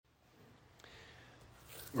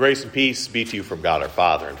Grace and peace be to you from God our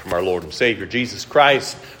Father and from our Lord and Savior Jesus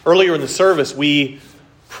Christ. Earlier in the service, we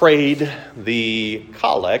prayed the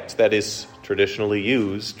collect that is traditionally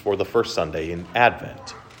used for the first Sunday in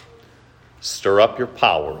Advent. Stir up your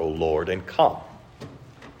power, O Lord, and come,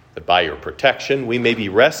 that by your protection we may be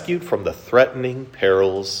rescued from the threatening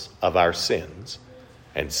perils of our sins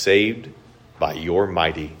and saved by your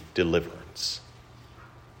mighty deliverance.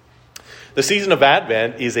 The season of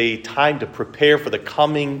Advent is a time to prepare for the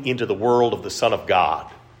coming into the world of the Son of God,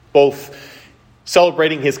 both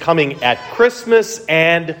celebrating his coming at Christmas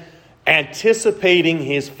and anticipating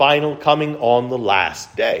his final coming on the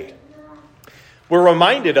last day. We're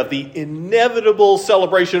reminded of the inevitable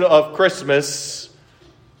celebration of Christmas,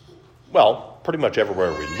 well, pretty much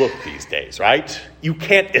everywhere we look these days, right? You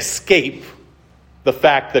can't escape the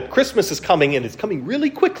fact that Christmas is coming, and it's coming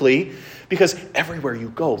really quickly, because everywhere you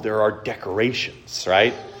go, there are decorations,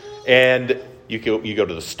 right? And you go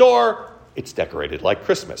to the store, it's decorated like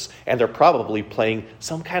Christmas. And they're probably playing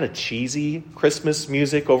some kind of cheesy Christmas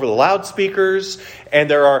music over the loudspeakers. And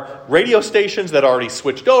there are radio stations that already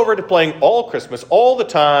switched over to playing all Christmas all the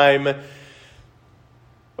time,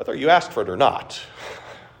 whether you asked for it or not.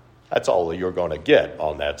 That's all you're going to get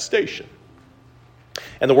on that station.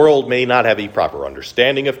 And the world may not have a proper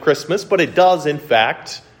understanding of Christmas, but it does, in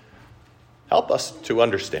fact, help us to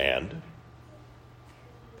understand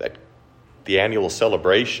that the annual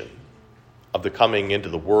celebration of the coming into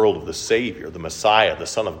the world of the Savior, the Messiah, the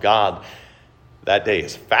Son of God, that day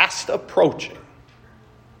is fast approaching.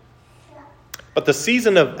 But the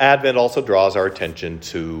season of Advent also draws our attention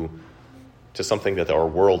to something that our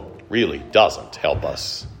world really doesn't help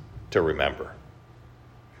us to remember.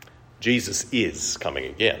 Jesus is coming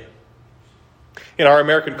again. In our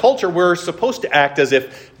American culture, we're supposed to act as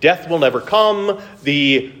if death will never come,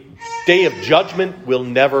 the day of judgment will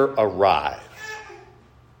never arrive.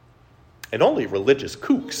 And only religious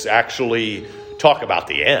kooks actually talk about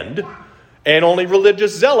the end, and only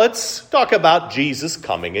religious zealots talk about Jesus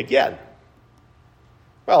coming again.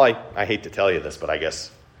 Well, I hate to tell you this, but I guess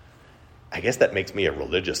that makes me a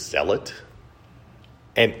religious zealot.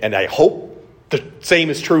 And I hope the same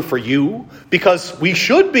is true for you, because we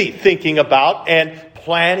should be thinking about and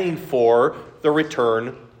planning for the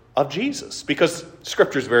return of Jesus, because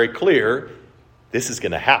Scripture is very clear, this is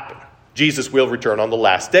going to happen. Jesus will return on the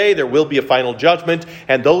last day. There will be a final judgment,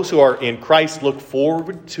 and those who are in Christ look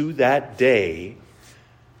forward to that day,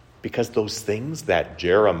 because those things that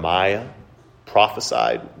Jeremiah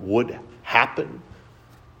prophesied would happen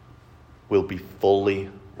will be fully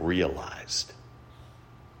realized.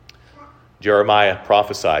 Jeremiah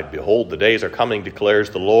prophesied, "Behold, the days are coming, declares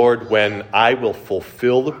the Lord, when I will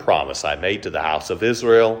fulfill the promise I made to the house of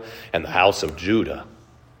Israel and the house of Judah.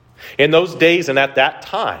 In those days and at that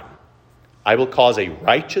time, I will cause a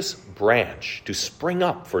righteous branch to spring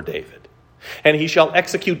up for David, and he shall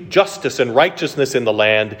execute justice and righteousness in the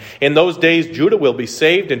land. In those days, Judah will be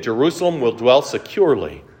saved, and Jerusalem will dwell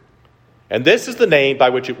securely. And this is the name by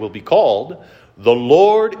which it will be called: the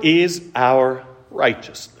Lord is our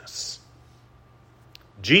righteousness."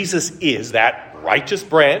 Jesus is that righteous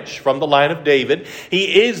branch from the line of David.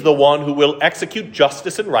 He is the one who will execute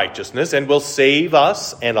justice and righteousness and will save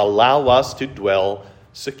us and allow us to dwell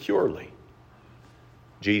securely.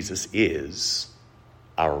 Jesus is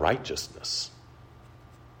our righteousness.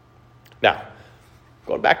 Now,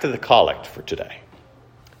 going back to the collect for today.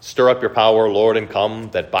 Stir up your power, Lord, and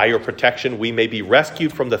come, that by your protection we may be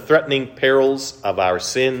rescued from the threatening perils of our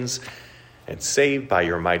sins and saved by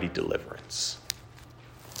your mighty deliverance.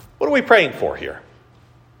 What are we praying for here?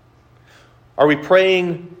 Are we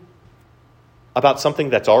praying about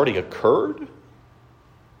something that's already occurred,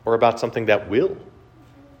 or about something that will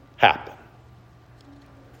happen?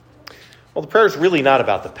 Well, the prayer is really not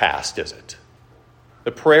about the past, is it?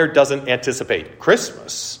 The prayer doesn't anticipate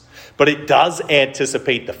Christmas, but it does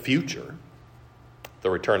anticipate the future,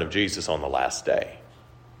 the return of Jesus on the last day.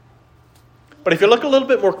 But if you look a little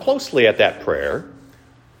bit more closely at that prayer,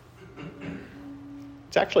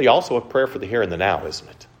 it's actually also a prayer for the here and the now, isn't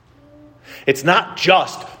it? It's not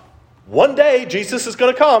just one day Jesus is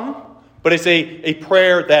going to come, but it's a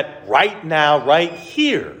prayer that right now, right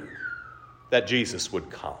here, that Jesus would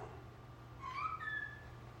come.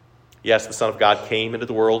 Yes, the Son of God came into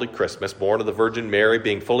the world at Christmas, born of the Virgin Mary,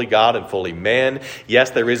 being fully God and fully man. Yes,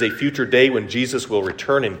 there is a future day when Jesus will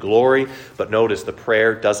return in glory. But notice the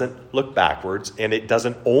prayer doesn't look backwards, and it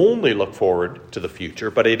doesn't only look forward to the future,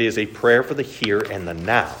 but it is a prayer for the here and the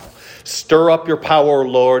now. Stir up your power,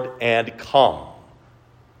 Lord, and come.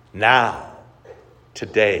 Now,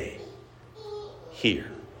 today,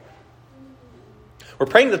 here. We're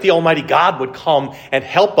praying that the Almighty God would come and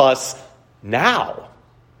help us now.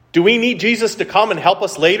 Do we need Jesus to come and help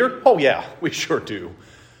us later? Oh yeah, we sure do.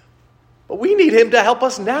 But we need him to help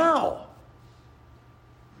us now.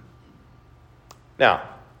 Now,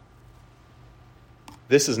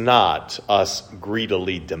 this is not us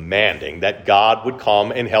greedily demanding that God would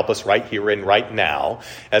come and help us right here and right now,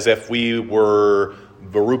 as if we were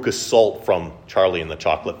Veruca Salt from Charlie and the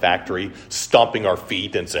Chocolate Factory, stomping our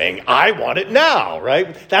feet and saying, I want it now,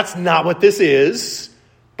 right? That's not what this is.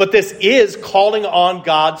 But this is calling on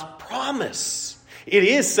God's promise. It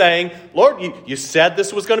is saying, Lord, you said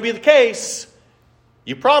this was going to be the case.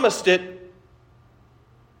 You promised it.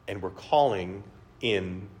 And we're calling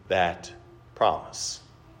in that promise.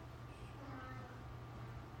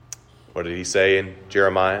 What did he say in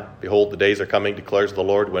Jeremiah? Behold, the days are coming, declares the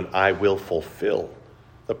Lord, when I will fulfill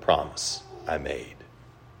the promise I made.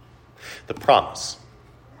 The promise.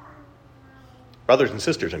 Brothers and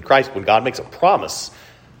sisters in Christ, when God makes a promise,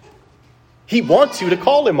 he wants you to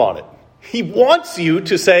call him on it. He wants you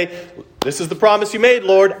to say, this is the promise you made,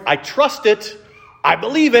 Lord. I trust it. I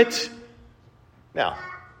believe it. Now,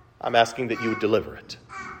 I'm asking that you would deliver it.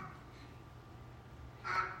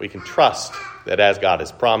 We can trust that as God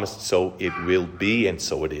has promised, so it will be, and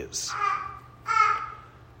so it is.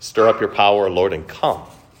 Stir up your power, Lord, and come,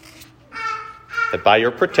 that by your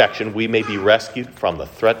protection we may be rescued from the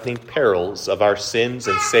threatening perils of our sins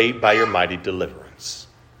and saved by your mighty deliverance.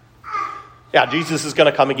 Yeah, Jesus is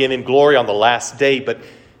going to come again in glory on the last day, but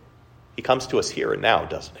he comes to us here and now,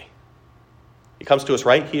 doesn't he? He comes to us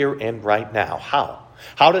right here and right now. How?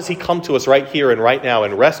 How does he come to us right here and right now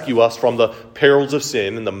and rescue us from the perils of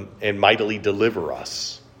sin and mightily deliver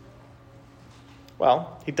us?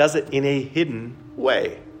 Well, he does it in a hidden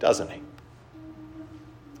way, doesn't he?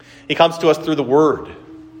 He comes to us through the word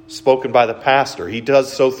spoken by the pastor. He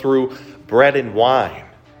does so through bread and wine,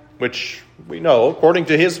 which we know, according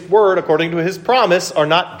to his word, according to his promise, are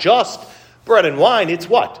not just bread and wine. It's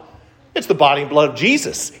what? It's the body and blood of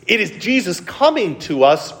Jesus. It is Jesus coming to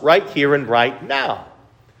us right here and right now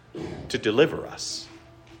to deliver us,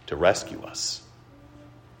 to rescue us,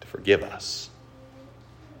 to forgive us.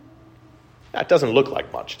 That doesn't look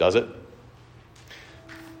like much, does it?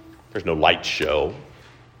 There's no light show.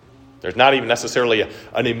 There's not even necessarily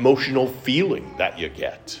an emotional feeling that you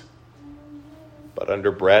get. But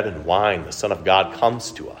under bread and wine, the Son of God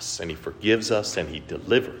comes to us, and he forgives us, and he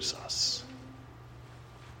delivers us.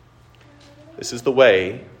 This is the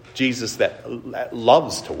way Jesus that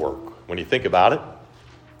loves to work, when you think about it.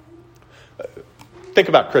 Think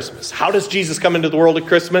about Christmas. How does Jesus come into the world at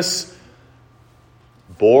Christmas?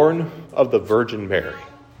 Born of the Virgin Mary,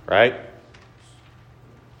 right?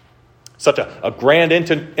 Such a grand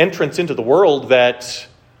entrance into the world that,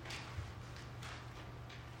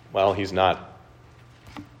 well, he's not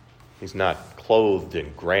clothed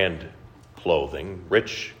in grand clothing,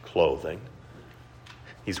 rich clothing.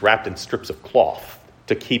 He's wrapped in strips of cloth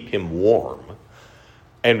to keep him warm.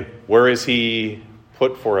 And where is he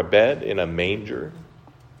put for a bed? In a manger,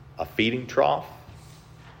 a feeding trough.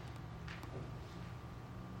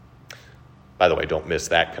 By the way, don't miss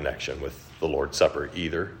that connection with the Lord's Supper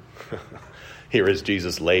either. Here is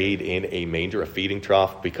Jesus laid in a manger, a feeding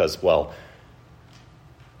trough, because, well,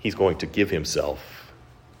 he's going to give himself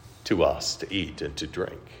to us to eat and to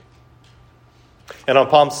drink. And on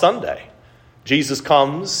Palm Sunday, Jesus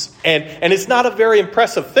comes, and it's not a very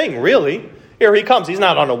impressive thing, really. Here he comes. He's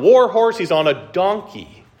not on a war horse. He's on a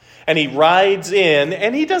donkey. And he rides in,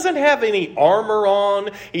 and he doesn't have any armor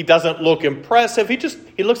on. He doesn't look impressive.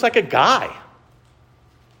 He looks like a guy.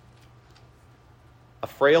 A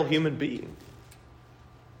frail human being.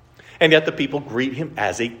 And yet the people greet him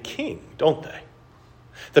as a king, don't they?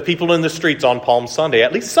 The people in the streets on Palm Sunday,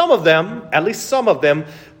 at least some of them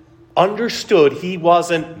understood he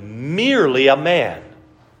wasn't merely a man,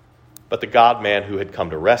 but the God-man who had come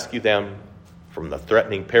to rescue them from the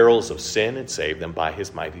threatening perils of sin and save them by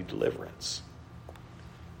his mighty deliverance.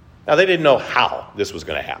 Now, they didn't know how this was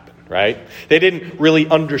going to happen, right? They didn't really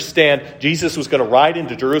understand Jesus was going to ride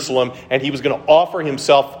into Jerusalem and he was going to offer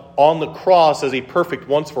himself on the cross as a perfect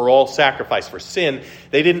once-for-all sacrifice for sin.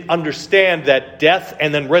 They didn't understand that death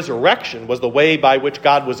and then resurrection was the way by which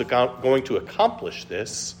God was going to accomplish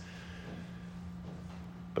this.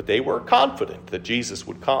 But they were confident that Jesus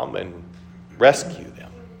would come and rescue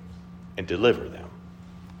them and deliver them.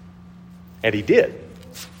 And he did.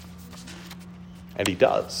 And he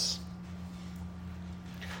does.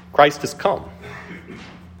 Christ has come.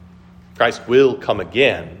 Christ will come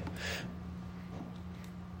again.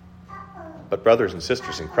 But brothers and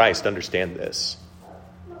sisters in Christ, understand this.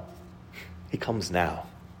 He comes now.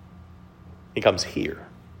 He comes here.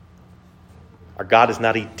 Our God is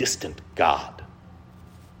not a distant God,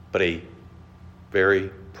 but a very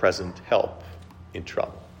present help in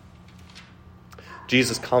trouble.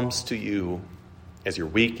 Jesus comes to you as you're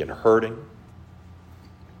weak and hurting,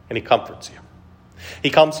 and he comforts you. He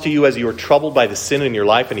comes to you as you are troubled by the sin in your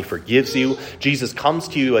life, and he forgives you. Jesus comes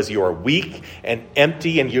to you as you are weak and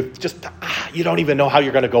empty, and you don't even know how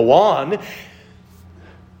you're going to go on.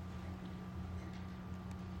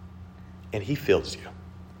 And he fills you.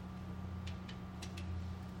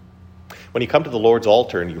 When you come to the Lord's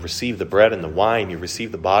altar and you receive the bread and the wine, you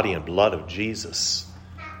receive the body and blood of Jesus.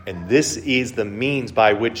 And this is the means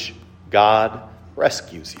by which God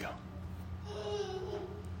rescues you.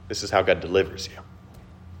 This is how God delivers you.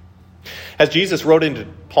 As Jesus rode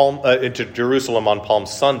into Jerusalem on Palm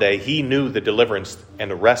Sunday, he knew the deliverance and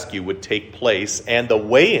the rescue would take place and the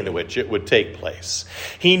way in which it would take place.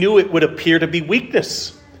 He knew it would appear to be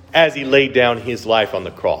weakness as he laid down his life on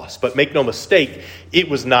the cross. But make no mistake, it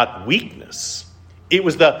was not weakness. It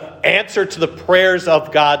was the answer to the prayers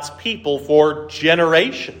of God's people for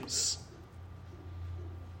generations.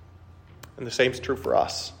 And the same is true for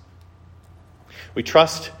us. We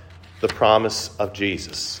trust the promise of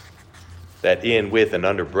Jesus, that in, with, and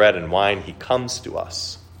under bread and wine, he comes to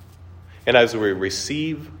us. And as we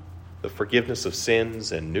receive the forgiveness of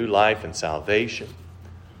sins and new life and salvation,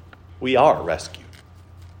 we are rescued.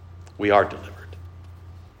 We are delivered.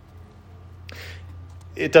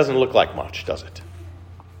 It doesn't look like much, does it?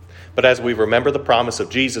 But as we remember the promise of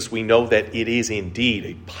Jesus, we know that it is indeed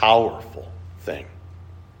a powerful thing.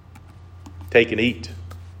 Take and eat.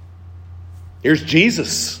 Here's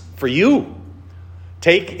Jesus for you.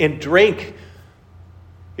 Take and drink.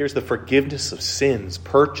 Here's the forgiveness of sins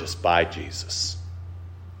purchased by Jesus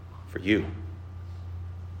for you.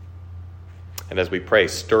 And as we pray,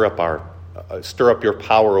 stir up your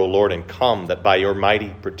power, O Lord, and come, that by your mighty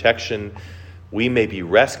protection we may be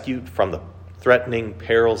rescued from the threatening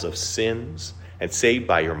perils of sins and saved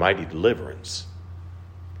by your mighty deliverance.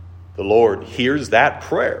 The Lord hears that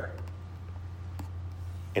prayer,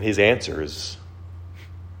 and his answer is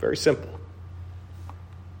very simple.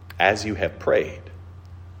 As you have prayed,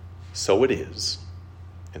 so it is,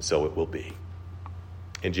 and so it will be.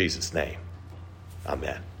 In Jesus' name,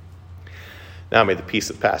 amen. Now may the peace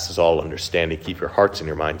that passes all understanding keep your hearts and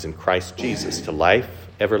your minds in Christ Jesus to life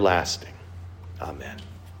everlasting. Amen.